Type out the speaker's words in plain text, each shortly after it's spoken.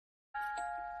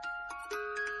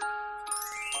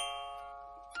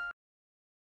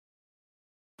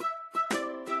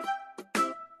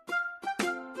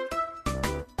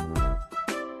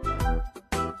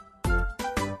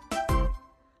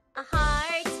A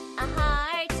heart, a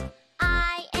heart,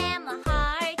 I am a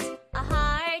heart, a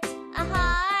heart, a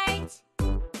heart.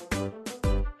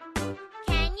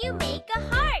 Can you make a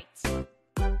heart?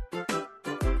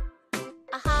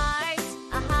 A heart,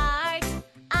 a heart,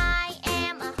 I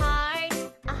am a heart,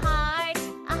 a heart,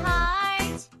 a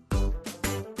heart.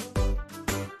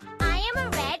 I am a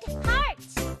red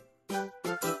heart.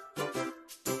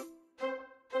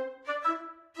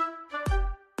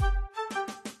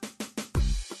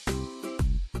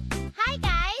 Hi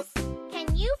guys!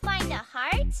 Can you find a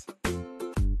heart?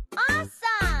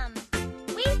 Awesome!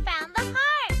 We found the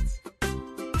heart!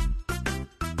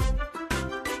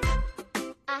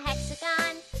 A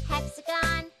hexagon,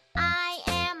 hexagon, I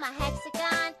am a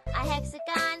hexagon, a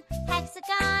hexagon,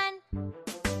 hexagon.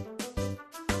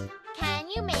 Can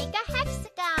you make a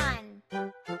hexagon?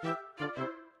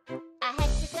 A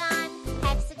hexagon,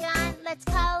 hexagon, let's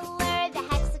color the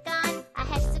hexagon, a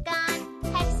hexagon,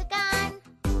 hexagon.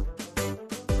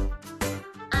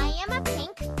 I am a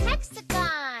pink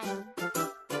hexagon.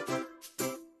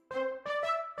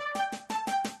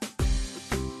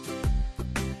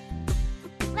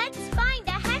 Let's find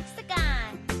a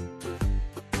hexagon.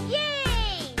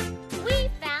 Yay! We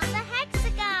found the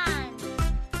hexagon.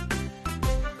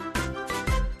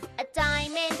 A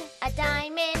diamond, a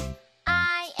diamond.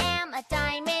 I am a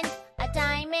diamond, a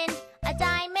diamond, a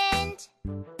diamond.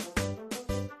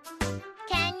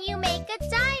 Can you make a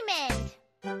diamond?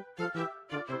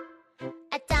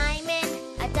 A diamond,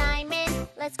 a diamond,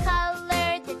 let's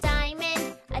color the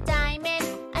diamond, a diamond,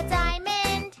 a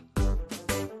diamond.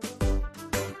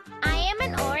 I am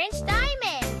an orange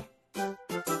diamond.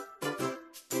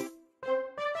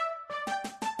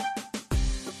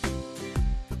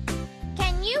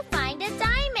 Can you find a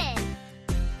diamond?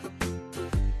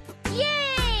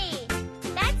 Yay!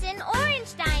 That's an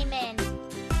orange diamond.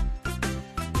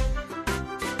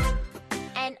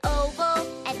 An oval,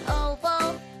 an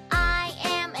oval. I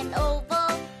am an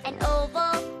oval, an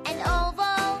oval, an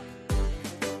oval.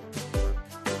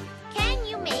 Can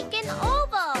you make an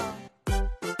oval?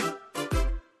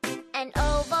 An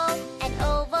oval, an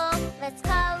oval. Let's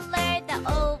color the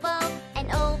oval, an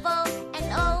oval,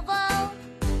 an oval.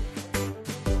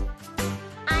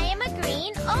 I am a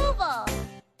green oval.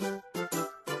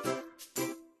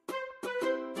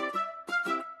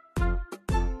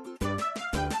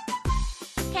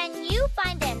 Can you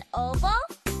find an oval?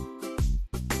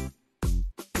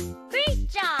 Great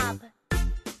job!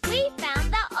 We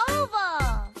found the oval!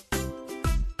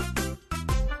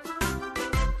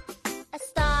 A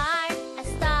star, a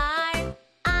star.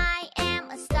 I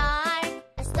am a star,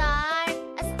 a star,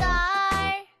 a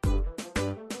star.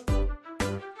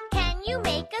 Can you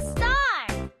make a star?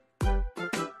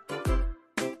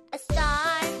 A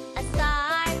star, a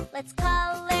star. Let's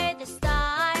color the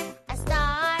star, a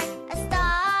star, a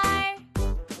star.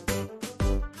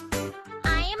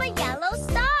 I am a yellow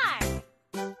star.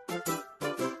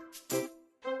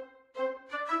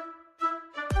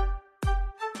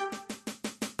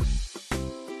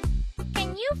 Can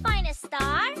you find a